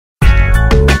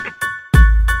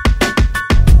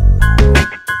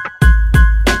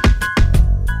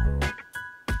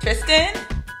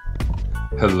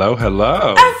Hello,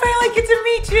 hello. I finally get to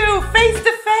meet you face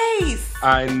to face.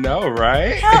 I know,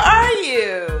 right? How are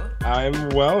you? I'm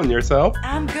well, and yourself?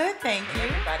 I'm good, thank you.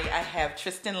 Everybody, I have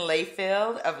Tristan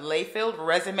Layfield of Layfield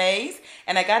Resumes,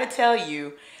 and I got to tell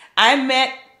you, I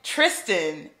met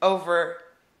Tristan over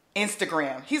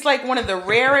Instagram. He's like one of the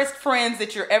rarest friends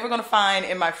that you're ever going to find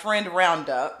in my friend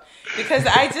roundup, because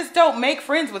I just don't make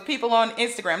friends with people on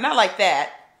Instagram. Not like that.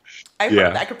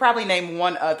 I could probably name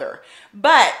one other,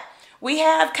 but we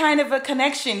have kind of a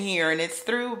connection here, and it's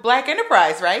through Black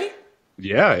Enterprise, right?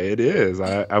 Yeah, it is.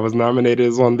 I was nominated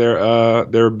as on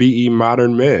their BE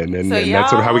Modern Men, and that's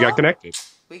sort of how we got connected.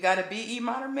 We got a BE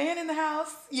Modern Man in the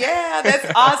house. Yeah,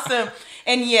 that's awesome.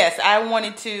 And yes, I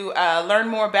wanted to learn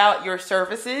more about your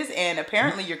services, and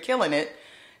apparently you're killing it,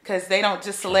 because they don't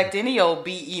just select any old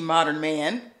BE Modern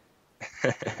Man.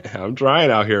 I'm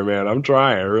trying out here, man. I'm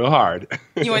trying real hard.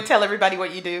 You want to tell everybody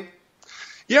what you do?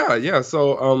 Yeah.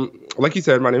 So, like you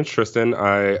said, my name's Tristan.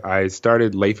 I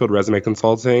started Layfield Resume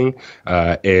Consulting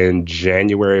in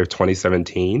January of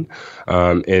 2017.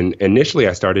 And initially,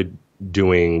 I started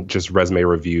doing just resume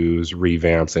reviews,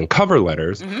 revamps, and cover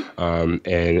letters.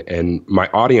 And my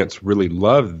audience really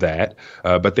loved that.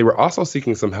 But they were also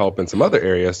seeking some help in some other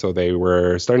areas. So they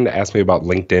were starting to ask me about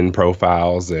LinkedIn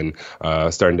profiles and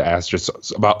starting to ask just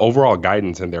about overall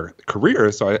guidance in their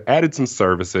careers. So I added some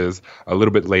services a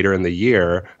little bit later in the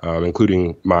year,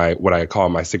 including what I call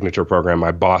my signature program,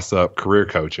 my Boss Up career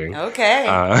coaching. Okay.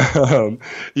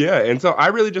 And so I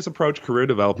really just approach career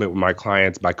development with my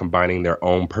clients by combining their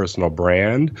own personal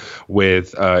brand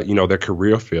with their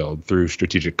career field through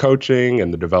strategic coaching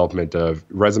and the development of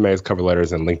resumes, cover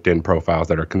letters, and LinkedIn profiles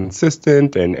that are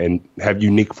consistent and have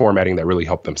unique formatting that really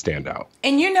help them stand out.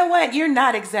 And you know what? You're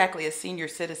not exactly a senior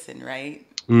citizen, right?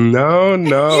 No.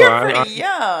 You're pretty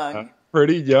young. I'm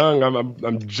pretty young.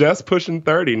 I'm just pushing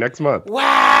 30 next month.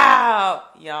 Wow.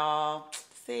 Y'all,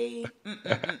 see?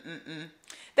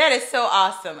 That is so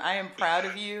awesome. I am proud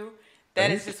of you. That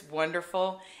is just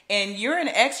wonderful. And you're an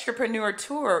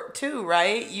extrapreneur too,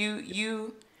 right?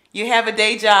 You have a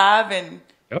day job and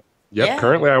Yep. Yeah.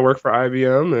 Currently, I work for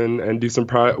IBM and do some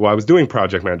I was doing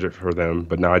project manager for them,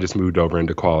 but now I just moved over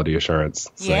into quality assurance.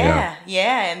 So, yeah.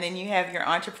 And then you have your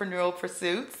entrepreneurial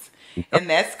pursuits, and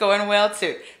that's going well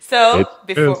too. So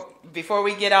before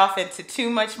we get off into too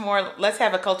much more, let's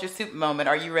have a culture soup moment.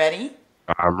 Are you ready?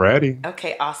 I'm ready.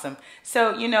 Okay, awesome.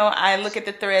 So, I look at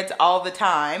the threads all the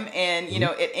time, and,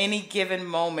 at any given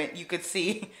moment, you could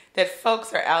see that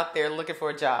folks are out there looking for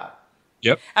a job.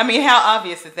 Yep. I mean, how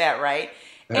obvious is that, right?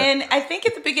 Yeah. And I think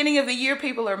at the beginning of the year,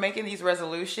 people are making these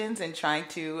resolutions and trying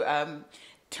to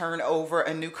turn over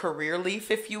a new career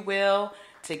leaf, if you will,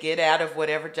 to get out of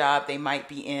whatever job they might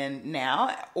be in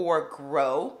now or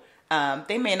grow.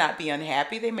 They may not be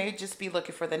unhappy. They may just be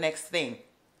looking for the next thing.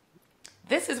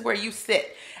 This is where you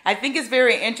sit. I think it's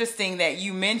very interesting that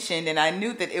you mentioned, and I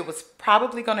knew that it was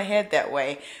probably going to head that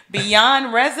way.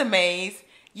 Beyond resumes,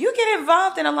 you get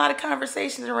involved in a lot of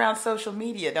conversations around social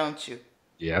media, don't you?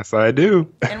 Yes, I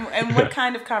do. And what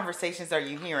kind of conversations are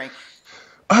you hearing?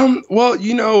 Well,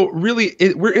 really,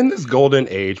 we're in this golden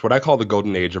age, what I call the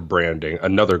golden age of branding,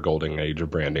 another golden age of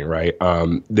branding, right?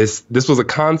 This was a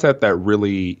concept that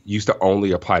really used to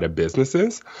only apply to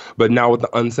businesses, but now with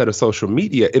the onset of social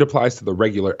media, it applies to the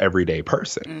regular everyday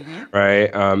person,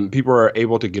 right? People are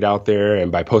able to get out there, and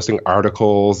by posting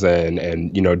articles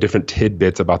and different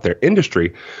tidbits about their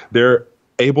industry, they're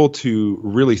able to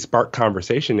really spark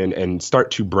conversation and start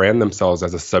to brand themselves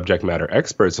as a subject matter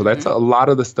expert. So that's a lot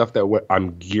of the stuff that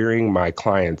I'm gearing my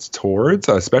clients towards,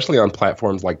 especially on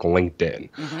platforms like LinkedIn.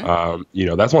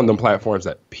 That's one of the platforms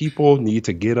that people need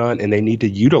to get on and they need to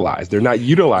utilize. They're not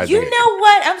utilizing it. You know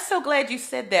what? I'm so glad you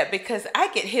said that, because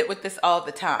I get hit with this all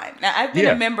the time. Now, I've been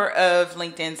a member of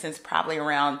LinkedIn since probably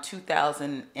around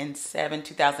 2007,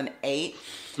 2008.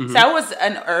 So I was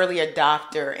an early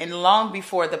adopter, and long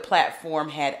before the platform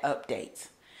had updates.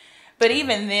 But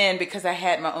even then, because I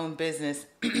had my own business,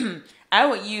 I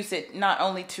would use it not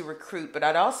only to recruit, but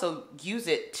I'd also use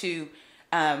it to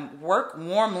work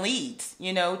warm leads,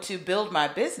 to build my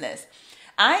business.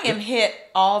 I am hit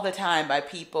all the time by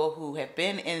people who have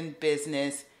been in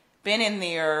business, been in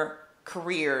their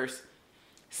careers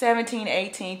 17,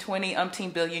 18, 20,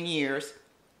 umpteen billion years.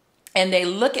 And they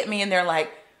look at me and they're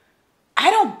like, I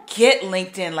don't get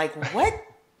LinkedIn. Like,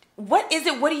 what is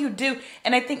it? What do you do?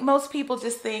 And I think most people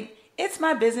just think it's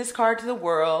my business card to the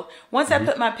world. Once I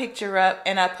put my picture up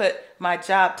and I put my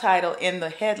job title in the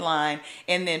headline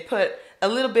and then put a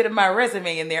little bit of my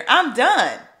resume in there, I'm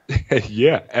done.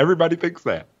 Yeah, everybody thinks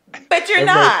that. But you're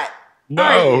not. No,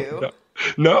 are you?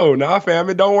 No, nah, fam,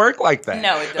 it don't work like that.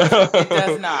 No, it doesn't. It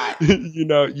does not.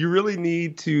 You really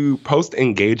need to post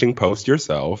engaging posts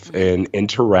yourself and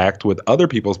interact with other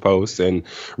people's posts and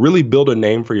really build a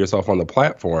name for yourself on the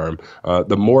platform.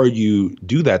 The more you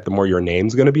do that, the more your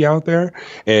name's going to be out there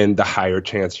and the higher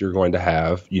chance you're going to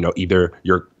have, either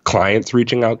your clients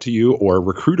reaching out to you or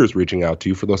recruiters reaching out to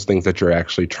you for those things that you're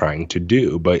actually trying to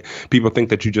do. But people think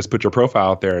that you just put your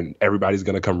profile out there and everybody's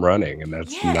going to come running. And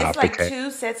that's not it's like the case. two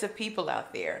sets of people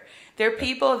out there. There are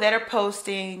people that are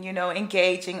posting,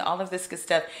 engaging, all of this good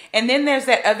stuff. And then there's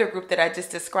that other group that I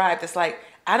just described. It's like,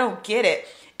 I don't get it.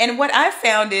 And what I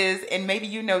found is, and maybe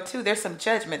too, there's some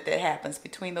judgment that happens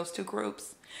between those two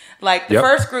groups. Like the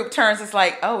first group turns, it's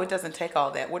like, oh, it doesn't take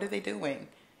all that. What are they doing?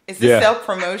 Is this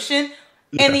self-promotion?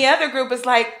 And the other group is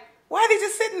like, why are they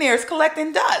just sitting there? It's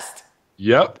collecting dust.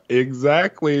 Yep,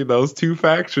 exactly. Those two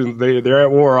factions, they're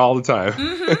at war all the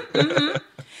time.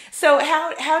 So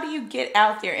how do you get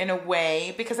out there in a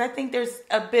way? Because I think there's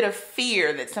a bit of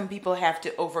fear that some people have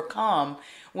to overcome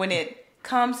when it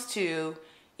comes to,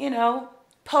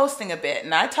 posting a bit.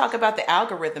 And I talk about the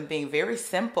algorithm being very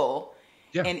simple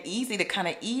and easy to kind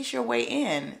of ease your way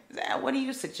in. What do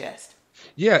you suggest?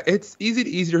 Yeah, it's easy to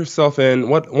ease yourself in.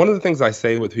 One of the things I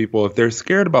say with people, if they're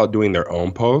scared about doing their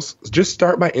own posts, just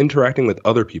start by interacting with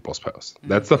other people's posts.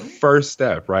 That's the first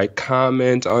step, right?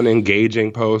 Comment on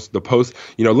engaging posts. The posts,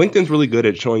 LinkedIn's really good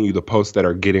at showing you the posts that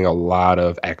are getting a lot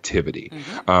of activity.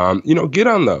 Get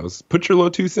on those. Put your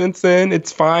little 2 cents in.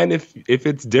 It's fine if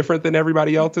it's different than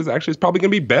everybody else's. Actually, it's probably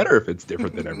going to be better if it's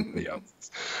different than everybody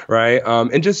else's, right?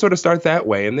 And just sort of start that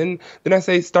way. And then I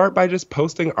say start by just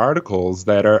posting articles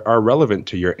that are relevant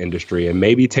to your industry, and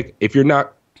maybe if you're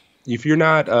not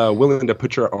willing to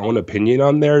put your own opinion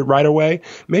on there right away,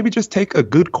 maybe just take a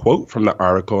good quote from the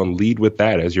article and lead with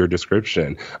that as your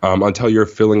description until you're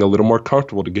feeling a little more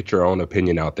comfortable to get your own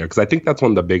opinion out there. Because I think that's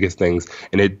one of the biggest things,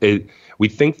 and we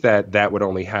think that would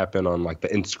only happen on like the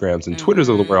Instagrams and Twitters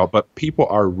of the world, but people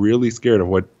are really scared of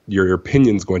what your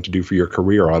opinion is going to do for your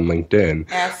career on LinkedIn.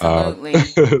 Absolutely.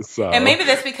 And maybe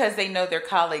that's because they know their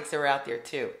colleagues are out there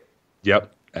too.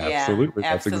 Yep. Absolutely.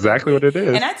 That's exactly what it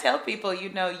is. And I tell people,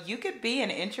 you could be an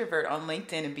introvert on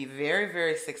LinkedIn and be very,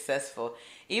 very successful.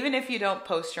 Even if you don't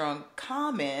post your own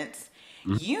comments,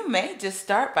 you may just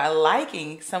start by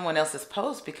liking someone else's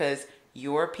post because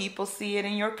your people see it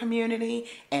in your community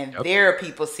and their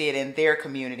people see it in their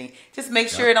community. Just make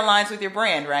sure it aligns with your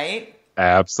brand, right?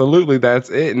 Absolutely. That's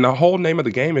it. And the whole name of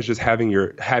the game is just having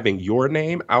your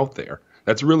name out there.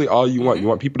 That's really all you want. You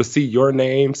want people to see your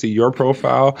name, see your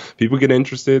profile. People get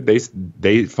interested.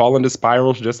 They fall into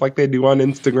spirals just like they do on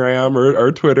Instagram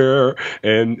or Twitter.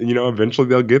 And, eventually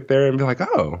they'll get there and be like,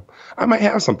 oh, I might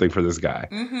have something for this guy.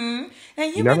 And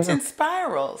you mentioned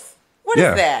spirals. What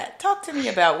is that? Talk to me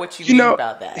about what you mean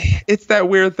about that. It's that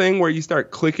weird thing where you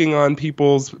start clicking on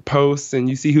people's posts and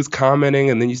you see who's commenting,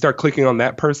 and then you start clicking on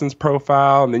that person's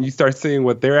profile, and then you start seeing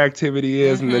what their activity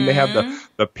is, and then they have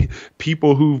the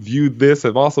people who viewed this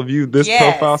have also viewed this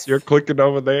profile, so you're clicking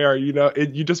over there.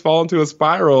 You just fall into a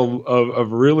spiral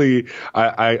of really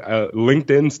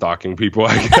LinkedIn stalking people,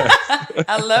 I guess.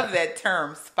 I love that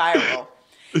term, spiral.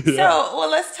 So,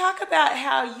 let's talk about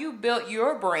how you built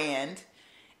your brand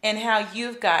and how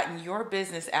you've gotten your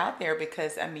business out there,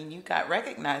 because, you got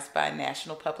recognized by a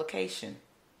national publication.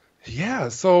 Yeah,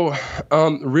 so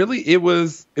really it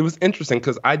was interesting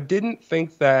because I didn't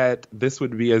think that this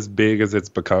would be as big as it's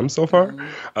become so far.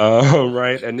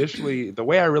 Right. Initially, the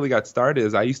way I really got started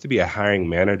is I used to be a hiring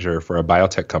manager for a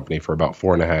biotech company for about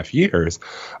 4.5 years.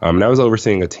 And I was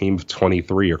overseeing a team of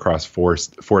 23 across four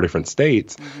different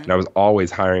states. And I was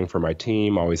always hiring for my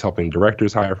team, always helping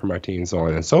directors hire for my team, so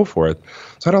on and so forth.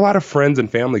 So I had a lot of friends and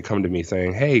family come to me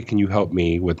saying, hey, can you help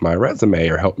me with my resume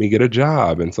or help me get a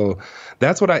job? And so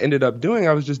that's what I ended up doing.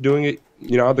 I was just doing it,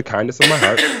 out of the kindness of my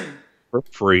heart for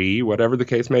free, whatever the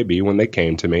case may be, when they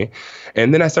came to me.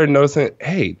 And then I started noticing,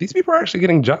 hey, these people are actually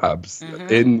getting jobs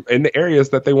in the areas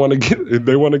that they want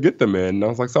to get them in. And I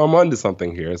was like, so I'm onto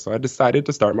something here. So I decided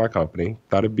to start my company.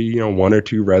 Thought it'd be, 1 or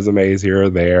 2 resumes here or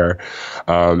there.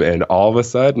 And all of a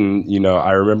sudden,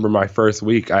 I remember my first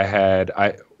week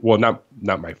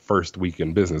not my first week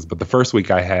in business, but the first week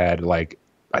I had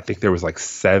I think there was I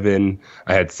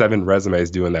had 7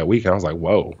 resumes due in that week. And I was like,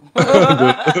 whoa,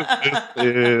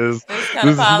 this is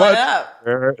much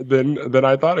better than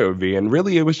I thought it would be. And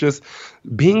really, it was just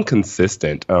being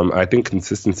consistent. I think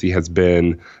consistency has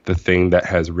been the thing that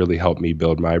has really helped me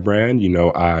build my brand.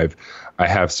 I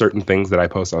have certain things that I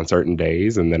post on certain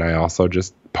days, and then I also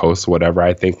just post whatever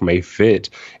I think may fit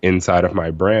inside of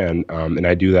my brand. And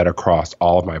I do that across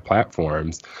all of my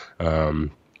platforms.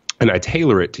 and I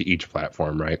tailor it to each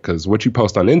platform, right? Because what you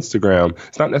post on Instagram,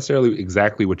 it's not necessarily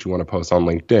exactly what you want to post on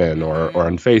LinkedIn or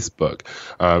on Facebook.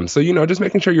 So, just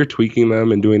making sure you're tweaking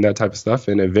them and doing that type of stuff.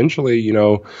 And eventually,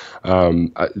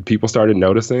 people started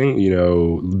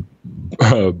noticing,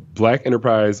 Black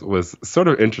Enterprise was sort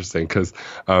of interesting because,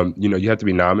 you have to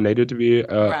be nominated to be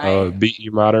a BE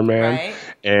Modern Man. Right.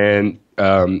 And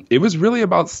it was really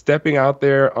about stepping out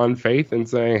there on faith and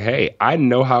saying, hey, I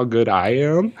know how good I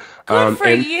am. Good for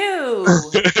you.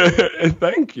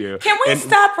 Thank you. Can we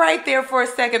stop right there for a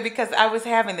second? Because I was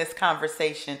having this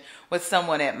conversation with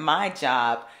someone at my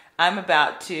job. I'm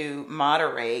about to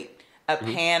moderate a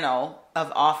panel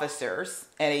of officers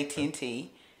at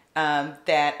AT&T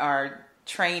that are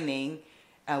training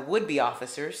would-be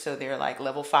officers, so they're like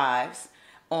level 5s,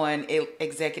 on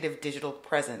executive digital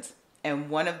presence.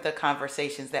 And one of the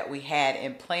conversations that we had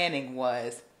in planning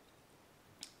was,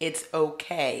 it's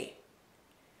okay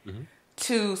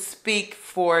to speak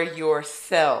for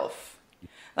yourself.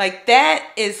 Like, that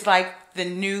is like the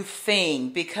new thing,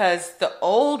 because the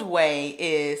old way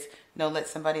is, no, let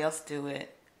somebody else do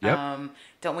it. Yep.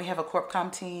 Don't we have a Corp Com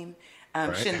team?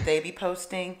 Right. Shouldn't they be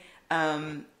posting? I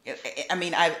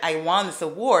mean, I won this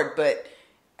award, but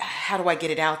how do I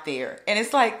get it out there? And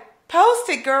it's like, post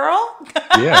it, girl.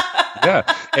 Yeah.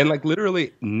 And like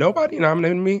literally nobody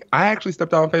nominated me. I actually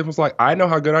stepped out on faith and was like, I know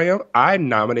how good I am. I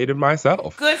nominated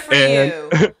myself. Good for you.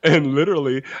 And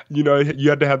literally, you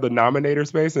had to have the nominator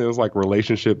space, and it was like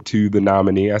relationship to the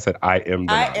nominee. I said, I am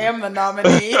the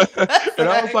nominee. And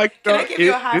I was like, can I give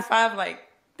you a high five? Like,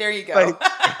 there you go. Like,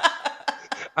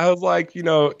 I was like,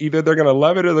 either they're going to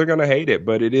love it or they're going to hate it,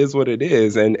 but it is what it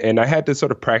is. And I had to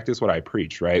sort of practice what I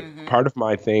preach, right? Mm-hmm. Part of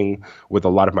my thing with a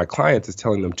lot of my clients is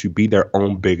telling them to be their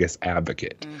own biggest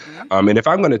advocate. Mm-hmm. And if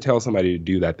I'm going to tell somebody to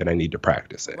do that, then I need to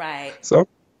practice it. Right. So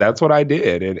that's what I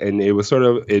did. And it was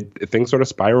things sort of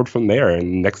spiraled from there.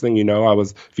 And next thing you know, I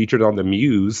was featured on the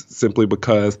Muse simply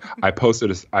because I posted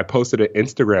an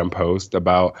Instagram post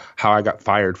about how I got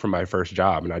fired from my first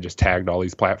job. And I just tagged all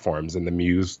these platforms, and the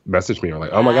Muse messaged me. They're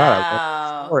like, oh my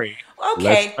God. Sorry.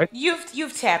 Okay.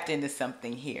 You've tapped into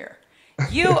something here.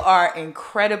 You are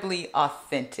incredibly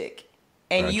authentic,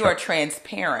 and you are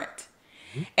transparent.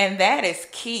 Mm-hmm. And that is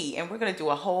key. And we're going to do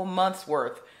a whole month's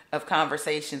worth of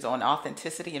conversations on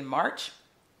authenticity in March.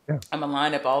 Yeah. I'm going to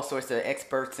line up all sorts of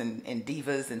experts and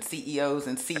divas and CEOs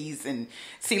and Cs and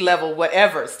C-level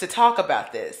whatevers to talk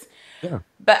about this. Yeah.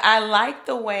 But I like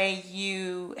the way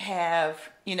you have,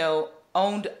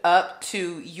 owned up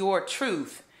to your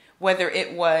truth, whether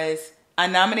it was, I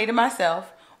nominated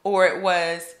myself, or it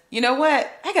was, you know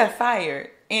what, I got fired,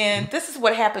 and this is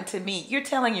what happened to me. You're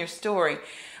telling your story.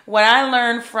 What I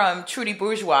learned from Trudy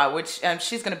Bourgeois, which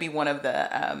she's going to be one of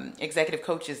the executive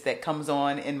coaches that comes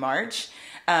on in March,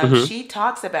 she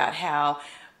talks about how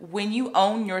when you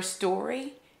own your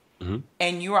story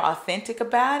and you're authentic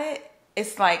about it,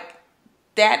 it's like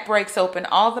that breaks open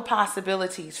all the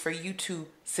possibilities for you to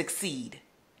succeed.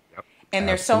 Yep. And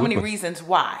there's so many reasons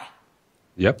why.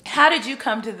 Yep. How did you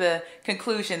come to the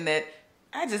conclusion that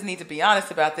I just need to be honest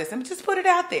about this and just put it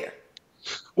out there?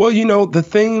 Well, the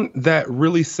thing that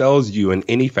really sells you in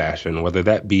any fashion, whether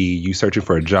that be you searching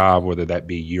for a job, whether that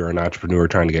be you're an entrepreneur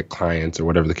trying to get clients or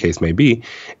whatever the case may be,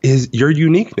 is your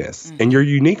uniqueness. Mm-hmm. And your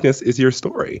uniqueness is your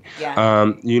story.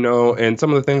 Yeah. And some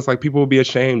of the things, like, people will be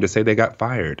ashamed to say they got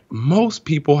fired. Most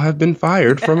people have been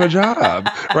fired from a job,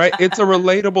 right? It's a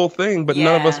relatable thing, but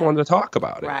none of us want to talk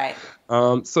about it. Right.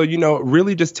 So,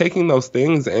 really just taking those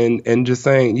things and just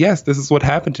saying, yes, this is what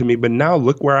happened to me, but now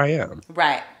look where I am.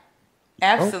 Right.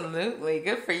 Absolutely.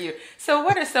 Good for you. So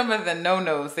what are some of the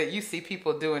no-nos that you see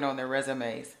people doing on their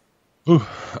resumes? So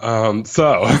it's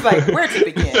like, where to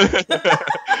begin?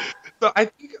 So I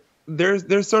think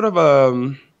there's sort of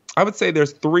I would say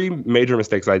there's 3 major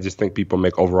mistakes I just think people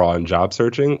make overall in job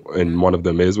searching, and one of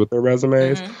them is with their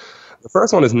resumes. Mm-hmm. The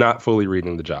first one is not fully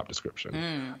reading the job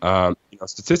description.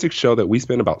 Statistics show that we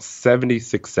spend about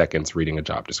 76 seconds reading a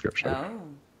job description. Oh.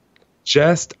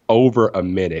 Just over a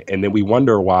minute. And then we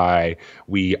wonder why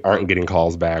we aren't getting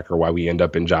calls back or why we end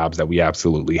up in jobs that we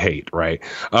absolutely hate, right?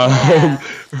 Yeah.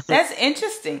 That's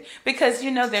interesting because,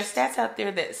 there's stats out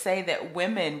there that say that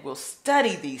women will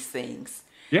study these things.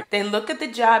 Yeah. They look at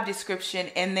the job description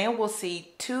and they will see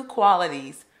 2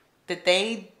 qualities that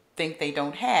they think they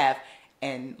don't have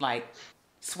and, like,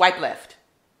 swipe left.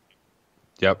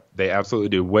 Yep, they absolutely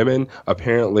do. Women,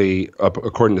 apparently,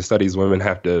 according to studies, women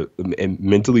have to,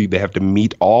 mentally, they have to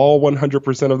meet all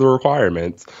 100% of the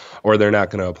requirements or they're not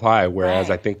going to apply.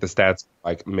 Whereas I think the stats,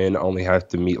 like, men only have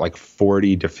to meet like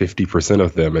 40 to 50%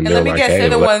 of them. And they're let me like, guess, hey, they're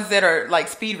the ones that are like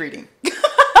speed reading.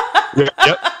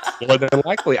 Yep. More than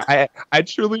likely, I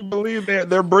truly believe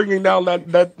they're bringing down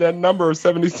that number of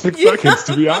 76 Yeah. seconds.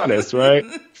 To be honest, right?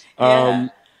 Yeah.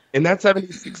 In that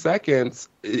 76 seconds,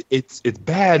 it's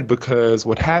bad because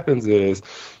what happens is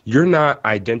you're not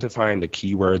identifying the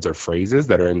keywords or phrases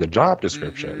that are in the job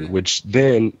description, Mm-hmm. which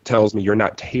then tells me you're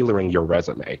not tailoring your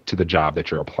resume to the job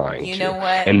that you're applying You know to,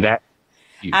 what? and that's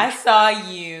I huge. saw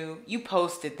you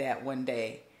posted that one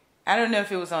day. I don't know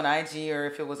if it was on IG or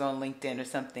if it was on LinkedIn or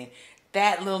something.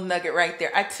 That little nugget right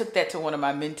there, I took that to one of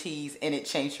my mentees and it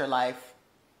changed her life.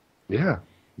 Yeah,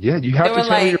 yeah, you They have to were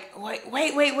tailor your. like,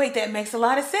 wait, that makes a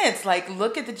lot of sense. Like,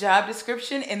 look at the job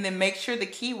description and then make sure the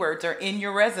keywords are in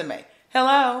your resume.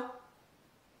 Hello?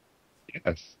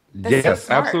 Yes, That's so yes,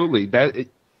 smart. absolutely.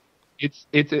 It's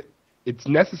it's it's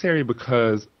necessary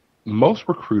because most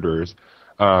recruiters,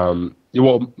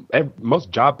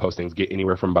 most job postings get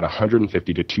anywhere from about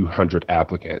 150 to 200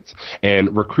 applicants,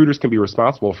 and recruiters can be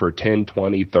responsible for 10,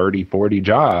 20, 30, 40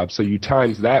 jobs. So you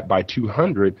times that by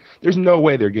 200, there's no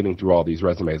way they're getting through all these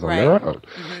resumes on Right. their own.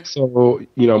 Mm-hmm. So,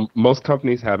 most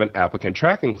companies have an applicant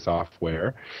tracking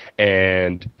software,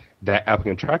 and that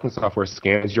applicant tracking software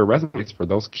scans your resumes for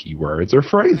those keywords or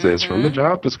phrases from the Mm-hmm.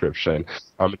 job description.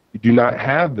 If you do not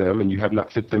have them and you have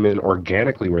not fit them in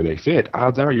organically where they fit,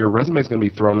 odds are your resume is going to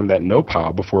be thrown in that no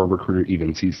pile before a recruiter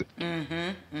even sees it.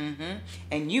 Mm-hmm. Mm-hmm.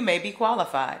 And you may be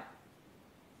qualified.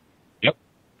 Yep.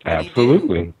 What do you do?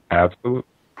 Absolutely. Absolutely.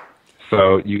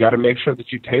 So you got to make sure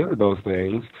that you tailor those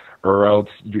things, or else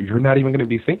you're not even going to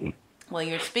be seen. Well,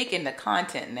 you're speaking to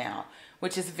content now,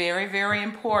 which is very, very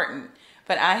important.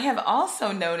 But I have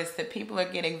also noticed that people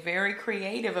are getting very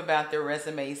creative about their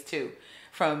resumes too,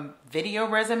 from video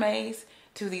resumes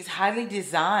to these highly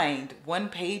designed one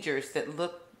pagers that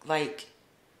look like,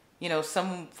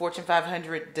 some Fortune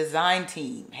 500 design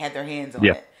team had their hands on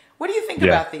Yeah. it. What do you think Yeah.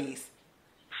 about these?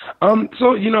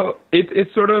 So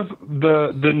it's sort of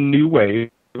the new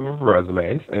wave of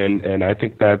resumes, and I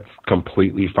think that's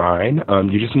completely fine.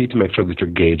 You just need to make sure that you're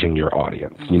gauging your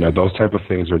audience. Mm-hmm. Those type of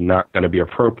things are not going to be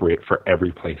appropriate for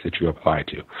every place that you apply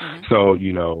to. Mm-hmm. So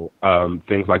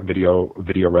things like video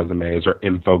resumes or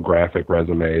infographic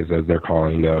resumes, as they're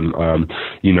calling them.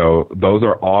 Those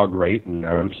are all great, and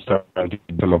I'm starting to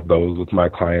do some of those with my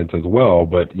clients as well.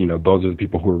 But those are the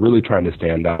people who are really trying to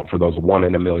stand out for those one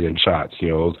in a million shots.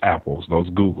 Those Apples, those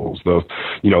Googles,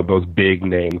 those big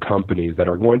name companies that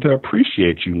are going to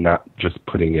appreciate you not just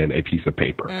putting in a piece of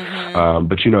paper. Mm-hmm.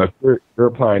 But if you're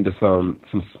applying to some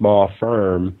small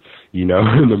firm, in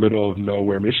the middle of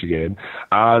nowhere, Michigan,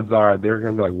 odds are they're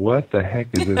going to be like, what the heck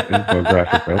is this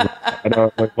infographic? And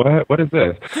I'm like, what is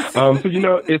this? So,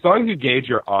 as long as you gauge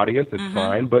your audience, it's Mm-hmm.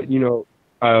 fine. But,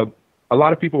 a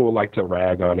lot of people will like to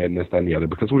rag on it and this, that, and the other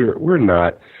because we're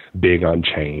not big on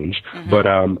change. Mm-hmm. But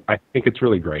I think it's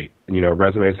really great.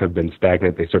 Resumes have been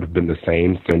stagnant. They've sort of been the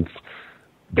same since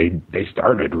they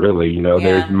started, really.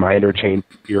 There's Yeah. minor change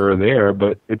here or there,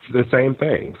 but it's the same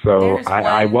thing. So There's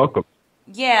I one. welcome.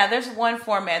 Yeah, there's one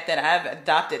format that I've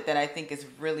adopted that I think is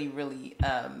really, really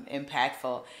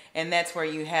impactful, and that's where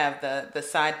you have the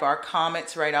sidebar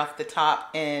comments right off the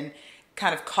top and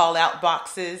kind of call out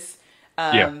boxes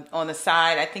Yeah. on the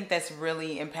side. I think that's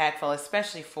really impactful,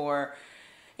 especially for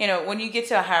when you get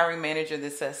to a hiring manager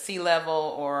that's a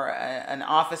C-level or an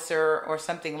officer or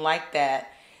something like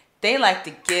that. They like to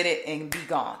get it and be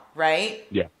gone, right?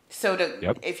 Yeah. So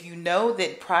Yep. if you know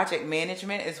that project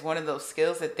management is one of those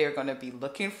skills that they're going to be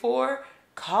looking for,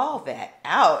 call that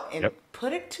out and Yep.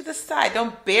 put it to the side.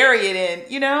 Don't bury it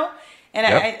in. And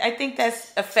Yep. I think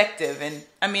that's effective. And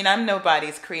I mean, I'm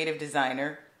nobody's creative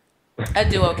designer. I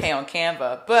do okay on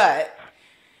Canva, but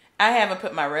I haven't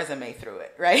put my resume through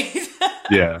it, right?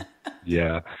 Yeah,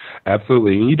 yeah,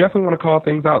 absolutely. And you definitely want to call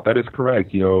things out. That is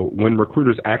correct. When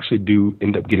recruiters actually do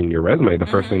end up getting your resume, the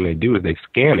first thing they do is they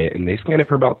scan it, and they scan it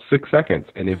for about 6 seconds.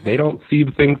 And if they don't see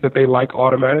the things that they like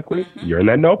automatically, you're in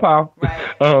that no pile.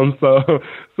 Right. So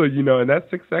in that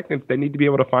 6 seconds, they need to be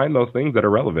able to find those things that are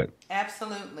relevant.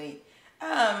 Absolutely.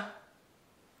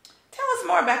 Tell us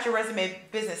more about your resume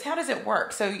business. How does it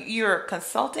work? So you're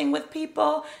consulting with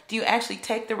people? Do you actually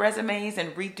take the resumes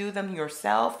and redo them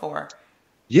yourself, or?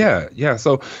 Yeah, yeah.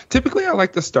 So typically I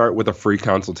like to start with a free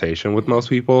consultation with most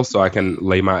people so I can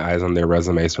lay my eyes on their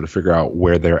resume, sort of figure out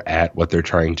where they're at, what they're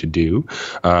trying to do,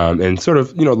 and sort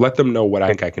of, let them know what I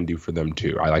think I can do for them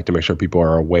too. I like to make sure people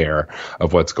are aware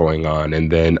of what's going on.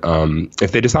 And then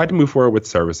if they decide to move forward with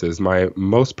services, my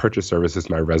most purchased service is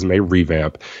my resume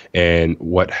revamp. And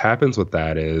what happens with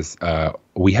that is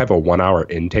we have a 1 hour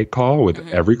intake call with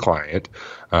every client.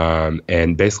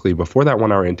 And basically before that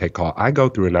 1 hour intake call, I go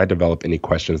through and I develop any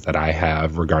questions questions that I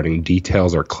have regarding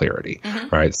details or clarity,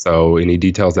 right? So any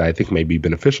details that I think may be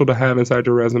beneficial to have inside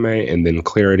your resume, and then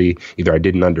clarity, either I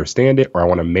didn't understand it or I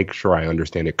want to make sure I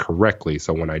understand it correctly.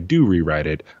 So when I do rewrite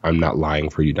it, I'm not lying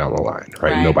for you down the line,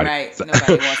 right? Nobody wants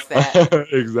that.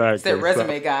 Exactly. It's that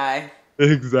resume guy.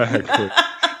 Exactly.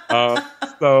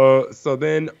 So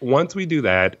then once we do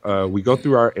that, we go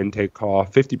through our intake call.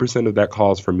 50% of that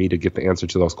call is for me to get the answer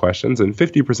to those questions, and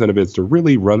 50% of it is to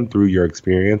really run through your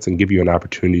experience and give you an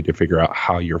opportunity to figure out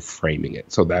how you're framing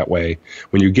it. So that way,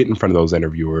 when you get in front of those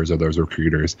interviewers or those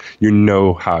recruiters, you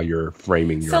know how you're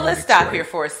framing your. So let's stop here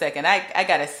for a second. I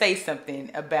got to say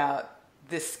something about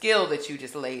the skill that you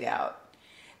just laid out.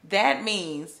 That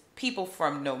means people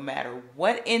from no matter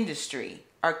what industry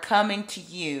are coming to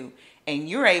you, and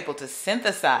you're able to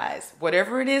synthesize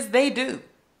whatever it is they do.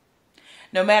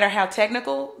 No matter how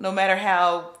technical, no matter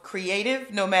how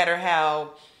creative, no matter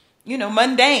how,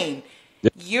 mundane,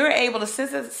 you're able to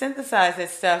synthesize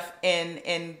this stuff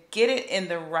and get it in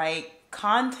the right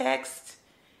context,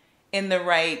 in the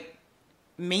right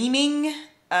meaning,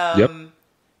 and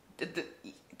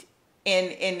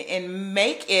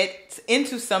make it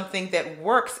into something that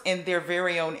works in their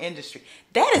very own industry.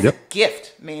 That is a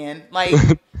gift, man. Like,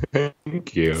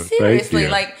 thank you. Seriously, Thank you.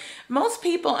 like most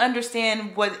people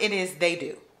understand what it is they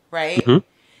do, right?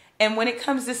 And when it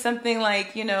comes to something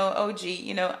like,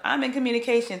 I'm in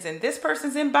communications and this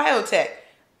person's in biotech,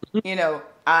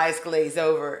 eyes glaze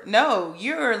over. No,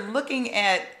 you're looking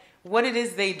at what it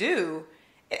is they do.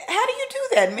 How do you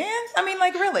do that, man? I mean,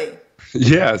 like, really?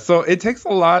 Yeah, so it takes a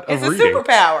lot of reading. It's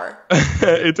a superpower.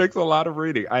 It takes a lot of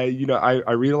reading. I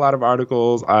read a lot of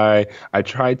articles. I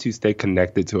try to stay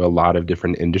connected to a lot of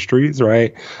different industries,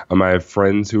 right? I have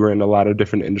friends who are in a lot of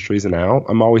different industries now.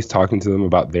 I'm always talking to them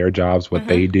about their jobs, what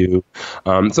they do.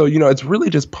 So, it's really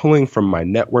just pulling from my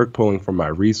network, pulling from my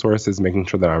resources, making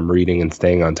sure that I'm reading and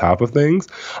staying on top of things.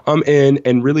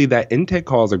 And really that intake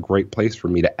call is a great place for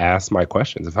me to ask my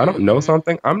questions. If I don't know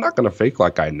something, I'm not going to fake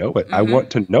like I know it. I want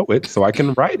to know it so I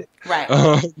can write it. Right.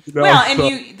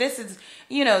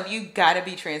 You got to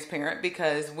be transparent,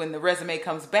 because when the resume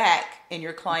comes back and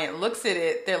your client looks at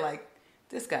it, they're like,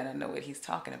 this guy don't know what he's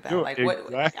talking about. Like,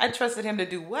 exactly. What? I trusted him to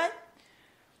do what?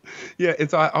 Yeah. And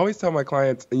so I always tell my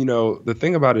clients, the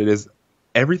thing about it is,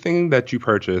 everything that you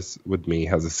purchase with me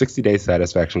has a 60-day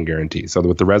satisfaction guarantee. So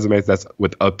with the resumes, that's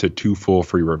with up to 2 full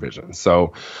free revisions.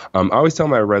 So I always tell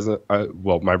my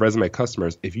resume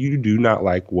customers, if you do not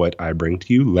like what I bring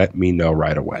to you, let me know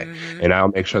right away. And I'll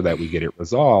make sure that we get it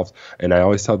resolved. And I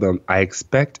always tell them, I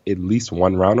expect at least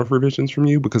 1 round of revisions from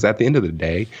you, because at the end of the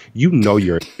day,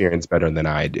 your experience better than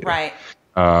I do. Right.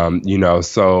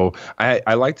 So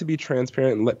I like to be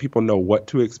transparent and let people know what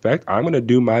to expect. I'm going to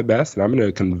do my best and I'm going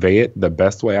to convey it the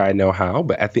best way I know how.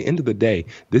 But at the end of the day,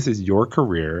 this is your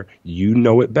career. You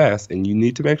know it best, and you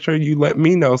need to make sure you let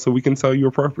me know so we can sell you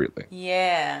appropriately.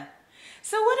 Yeah.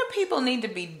 So what do people need to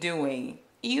be doing?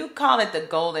 You call it the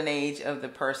golden age of the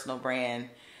personal brand.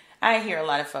 I hear a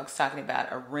lot of folks talking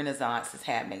about a renaissance is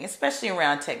happening, especially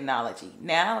around technology.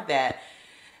 Now that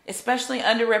especially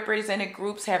underrepresented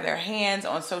groups have their hands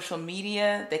on social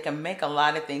media, they can make a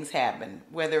lot of things happen,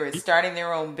 whether it's starting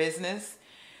their own business,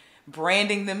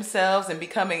 branding themselves and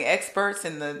becoming experts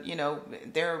in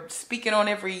they're speaking on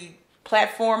every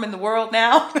platform in the world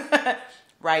now,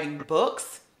 writing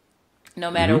books, no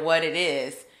matter what it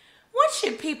is. What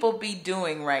should people be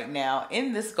doing right now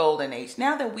in this golden age,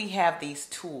 now that we have these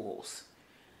tools?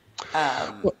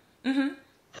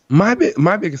 My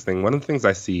biggest thing, one of the things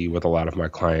I see with a lot of my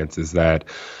clients is that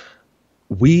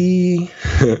we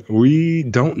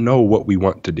don't know what we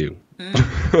want to do.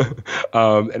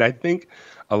 And I think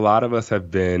a lot of us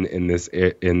have been in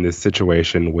this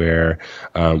situation where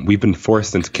we've been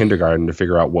forced since kindergarten to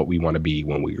figure out what we want to be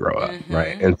when we grow up,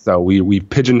 right? And so we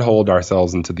pigeonholed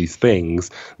ourselves into these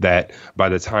things that by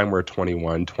the time we're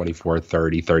 21, 24,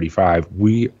 30, 35,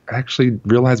 we actually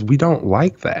realize we don't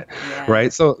like that,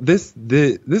 right? So this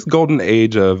golden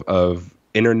age of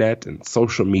internet and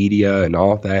social media and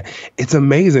all of that, it's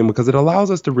amazing because it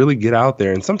allows us to really get out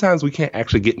there. And sometimes we can't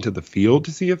actually get into the field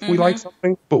to see if we like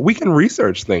something, but we can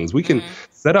research things. We can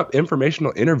set up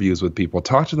informational interviews with people,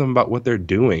 talk to them about what they're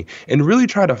doing, and really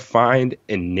try to find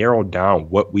and narrow down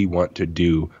what we want to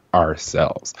do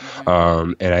ourselves.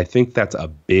 And I think that's a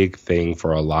big thing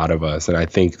for a lot of us. And I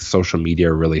think social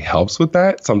media really helps with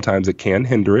that. Sometimes it can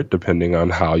hinder it depending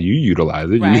on how you utilize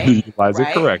it. Right. You utilize it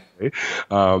correctly.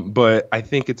 But I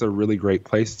think it's a really great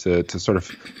place to sort of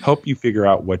help you figure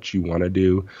out what you want to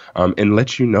do, and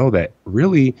let you know that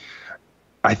really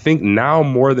I think now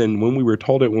more than when we were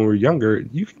told it when we were younger,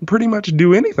 you can pretty much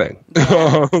do anything.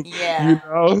 Yeah.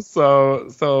 Yeah.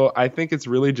 So I think it's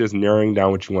really just narrowing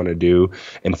down what you want to do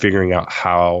and figuring out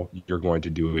how you're going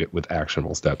to do it with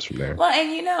actionable steps from there. Well,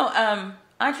 and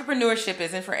entrepreneurship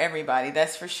isn't for everybody,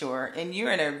 that's for sure. And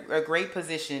you're in a great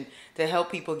position to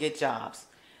help people get jobs.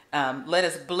 Let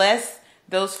us bless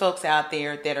those folks out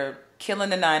there that are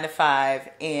killing the 9 to 5,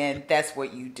 and that's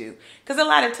what you do. Because a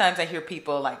lot of times I hear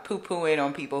people like poo-pooing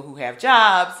on people who have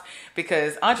jobs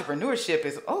because entrepreneurship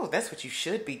is, oh, that's what you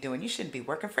should be doing. You shouldn't be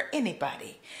working for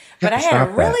anybody. But I had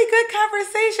a really good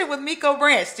conversation with Miko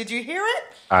Branch. Did you hear it?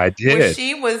 I did. Where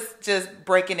she was just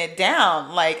breaking it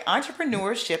down. Like,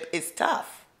 entrepreneurship is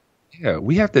tough. Yeah,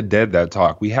 we have to dead that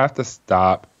talk. We have to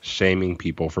stop shaming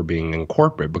people for being in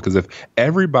corporate, because if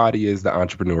everybody is the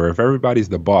entrepreneur, if everybody's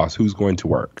the boss, who's going to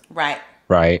work? Right.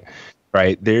 Right.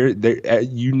 Right.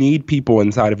 You need people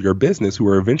inside of your business who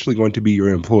are eventually going to be your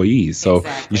employees. So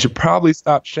you should probably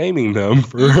stop shaming them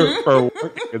for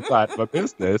working inside of a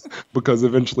business, because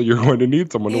eventually you're going to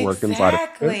need someone to work inside of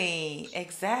a business.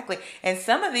 Exactly. And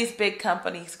some of these big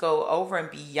companies go over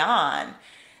and beyond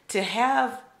to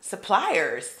have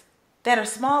suppliers that are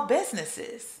small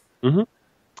businesses. Mm-hmm.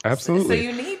 Absolutely. So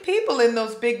you need people in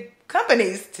those big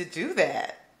companies to do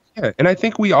that. Yeah, and I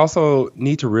think we also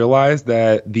need to realize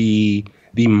that the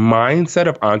mindset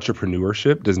of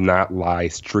entrepreneurship does not lie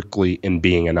strictly in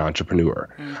being an entrepreneur,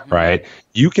 right?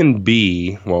 You can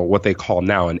be, well, what they call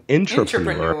now an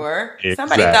intrapreneur. Exactly.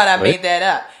 Somebody thought I made that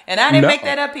up. And I didn't make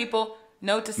that up, people.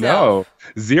 Note to self.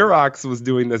 No, Xerox was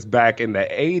doing this back in the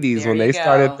 80s when they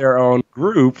started their own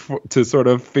group to sort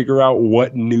of figure out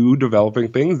what new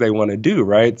developing things they want to do,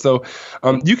 right? So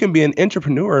you can be an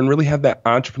entrepreneur and really have that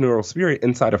entrepreneurial spirit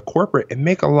inside of corporate and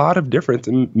make a lot of difference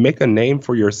and make a name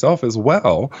for yourself as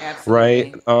well.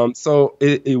 Absolutely. Right? So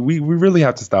we really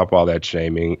have to stop all that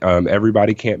shaming.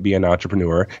 Everybody can't be an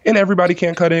entrepreneur, and everybody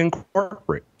can't cut in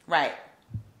corporate. Right.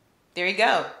 There you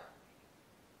go.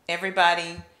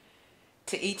 Everybody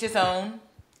to each his own,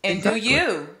 and do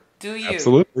you.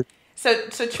 Absolutely. So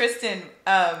Tristan,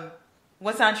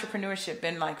 what's entrepreneurship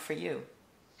been like for you?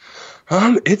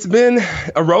 It's been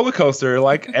a roller coaster,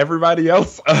 like everybody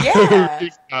else.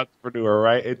 Entrepreneur,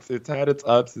 right? It's had its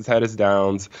ups, it's had its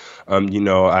downs.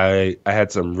 I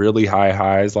had some really high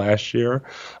highs last year,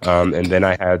 and then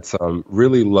I had some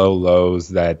really low lows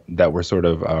that were sort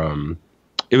of.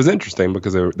 It was interesting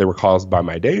because they were caused by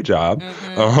my day job.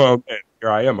 And here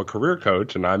I am, a career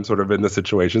coach, and I'm sort of in the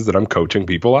situations that I'm coaching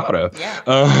people out of.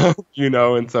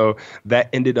 And so that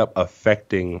ended up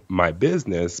affecting my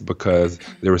business because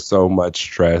there was so much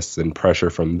stress and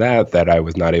pressure from that I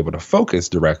was not able to focus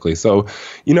directly. So,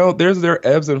 there are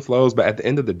ebbs and flows, but at the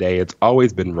end of the day, it's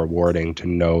always been rewarding to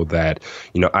know that,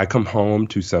 I come home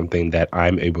to something that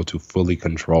I'm able to fully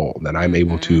control, that I'm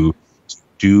able to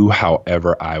do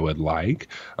however I would like,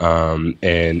 and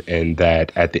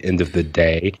that at the end of the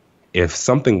day, if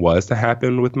something was to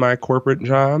happen with my corporate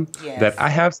job, that I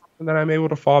have something that I'm able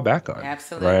to fall back on.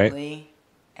 Absolutely. Right?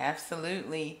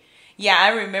 Absolutely. Yeah, I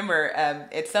remember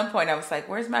at some point I was like,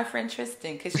 where's my friend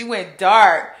Tristan? Because you went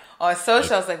dark on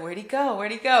social. I was like, where'd he go?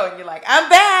 And you're like, I'm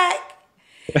back.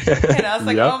 And I was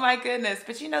like, oh my goodness.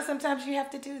 But sometimes you have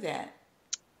to do that.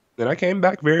 And I came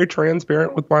back very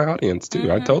transparent with my audience,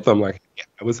 too. I told them, I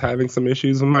was having some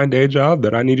issues with my day job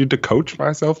that I needed to coach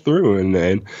myself through.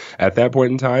 And at that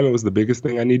point in time, it was the biggest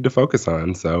thing I needed to focus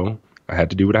on. So I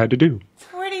had to do what I had to do.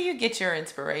 So where do you get your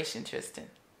inspiration, Tristan?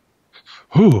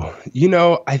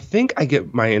 I think I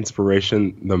get my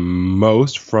inspiration the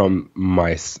most from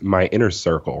my inner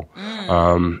circle.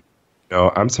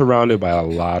 I'm surrounded by a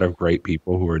lot of great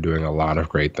people who are doing a lot of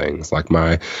great things. Like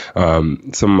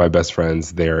some of my best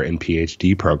friends, they're in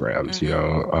PhD programs,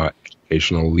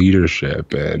 educational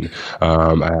leadership. And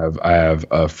I have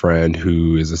a friend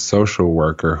who is a social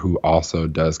worker who also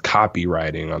does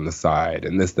copywriting on the side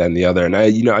and this, that, and the other. And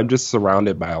I'm just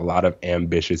surrounded by a lot of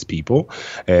ambitious people.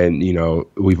 And,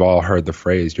 we've all heard the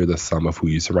phrase, you're the sum of who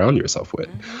you surround yourself with.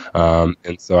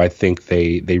 And so I think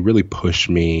they really push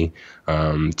me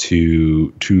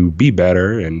to be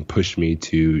better and push me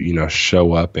to,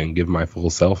 show up and give my full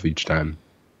self each time.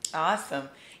 Awesome.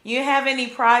 You have any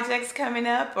projects coming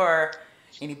up or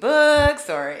any books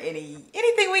or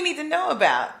anything we need to know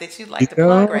about that you'd like to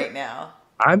plug right now?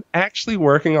 I'm actually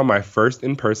working on my first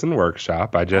in-person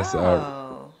workshop. I just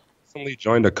recently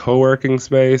joined a co-working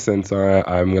space, and so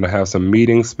I'm going to have some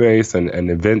meeting space and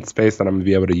event space that I'm going to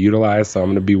be able to utilize. So I'm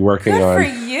going to be working on.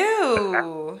 Good for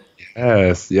you.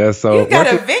 Yes. So you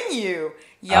got a venue,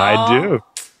 y'all. I do.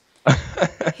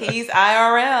 He's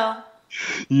IRL.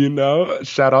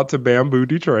 Shout out to Bamboo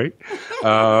Detroit.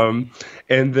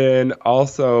 And then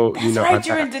also, That's right,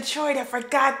 you're in Detroit. I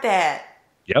forgot that.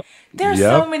 Yep. There's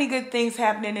Yep. so many good things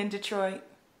happening in Detroit.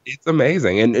 It's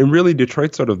amazing. And really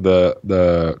Detroit's sort of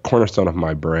the cornerstone of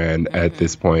my brand at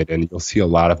this point. And you'll see a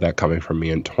lot of that coming from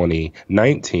me in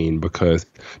 2019 because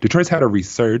Detroit's had a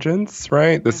resurgence,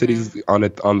 right? The city's on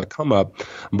the come up.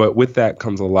 But with that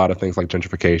comes a lot of things like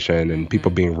gentrification and people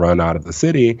being run out of the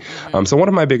city. So one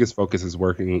of my biggest focus is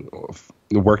working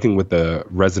with the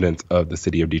residents of the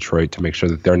city of Detroit to make sure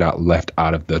that they're not left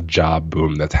out of the job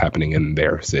boom that's happening in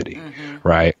their city,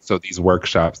 right? So these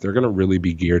workshops, they're going to really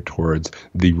be geared towards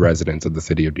the residents of the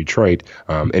city of Detroit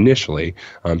initially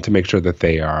to make sure that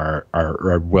they are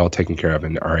well taken care of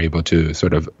and are able to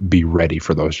sort of be ready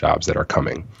for those jobs that are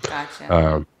coming.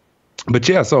 Gotcha. But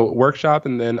yeah, so workshop,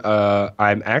 and then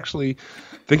I'm actually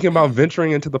thinking about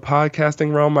venturing into the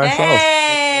podcasting realm myself.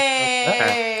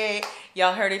 Hey!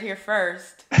 Y'all heard it here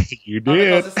first. You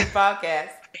did. On the Closer Podcast.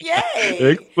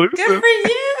 Yay! Exclusive. Good for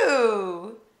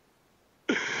you.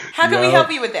 How can we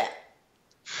help you with that?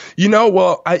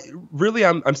 Well,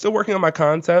 I'm still working on my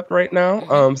concept right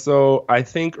now. So I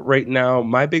think right now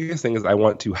my biggest thing is I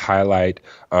want to highlight,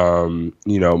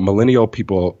 millennial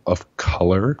people of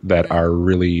color that are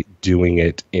really doing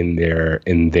it in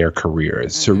their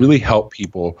careers to really help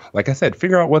people, like I said,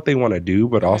 figure out what they want to do,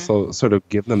 but also sort of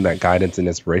give them that guidance and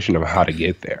inspiration of how to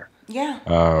get there.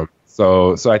 Yeah.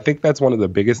 So I think that's one of the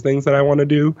biggest things that I want to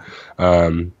do.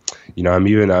 I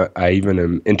even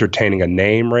am entertaining a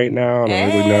name right now.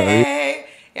 Yeah,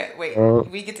 wait,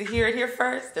 we get to hear it here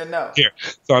first or no? Here.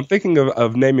 So I'm thinking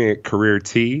of naming it Career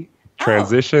T,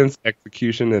 Transitions,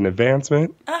 Execution, and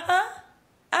Advancement. I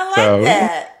like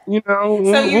that. So you're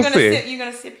see.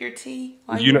 gonna sip your tea?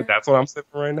 That's what I'm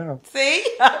sipping right now. See?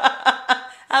 I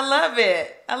love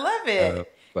it.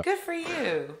 Good for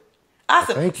you.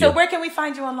 Awesome. Thank So you. where can we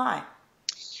find you online?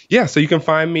 Yeah, so you can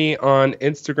find me on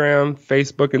Instagram,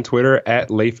 Facebook, and Twitter at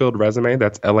Layfield Resume.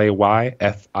 That's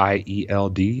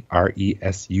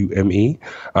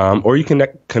LayfieldResume. Or you can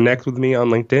connect with me on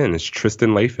LinkedIn. It's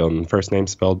Tristan Layfield, and first name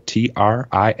spelled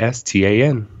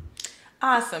Tristan.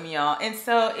 Awesome, y'all. And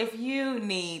so if you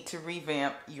need to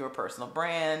revamp your personal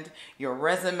brand, your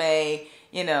resume,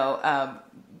 get a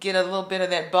little bit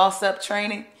of that boss up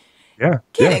training,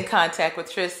 get in contact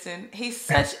with Tristan. He's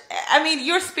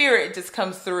your spirit just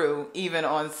comes through even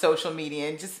on social media,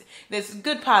 and just there's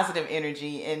good positive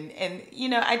energy, and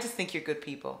I just think you're good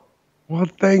people. Well,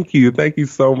 thank you. Thank you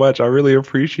so much. I really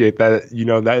appreciate that.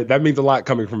 That means a lot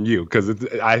coming from you because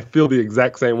I feel the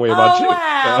exact same way about you. Oh,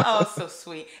 wow. Oh, so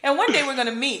sweet. And one day we're going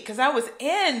to meet because I was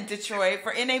in Detroit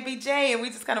for NABJ and we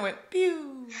just kind of went,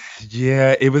 pew.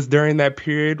 Yeah, it was during that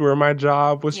period where my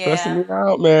job was stressing me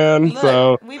out, man. Look,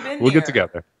 so we'll get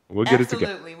together. We'll get it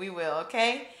together. Absolutely, we will,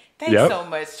 okay? Thanks so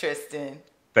much, Tristan.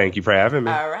 Thank you for having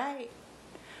me. All right.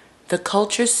 The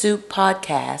Culture Soup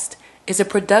Podcast is a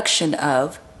production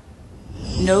of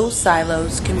No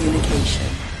Silos Communication.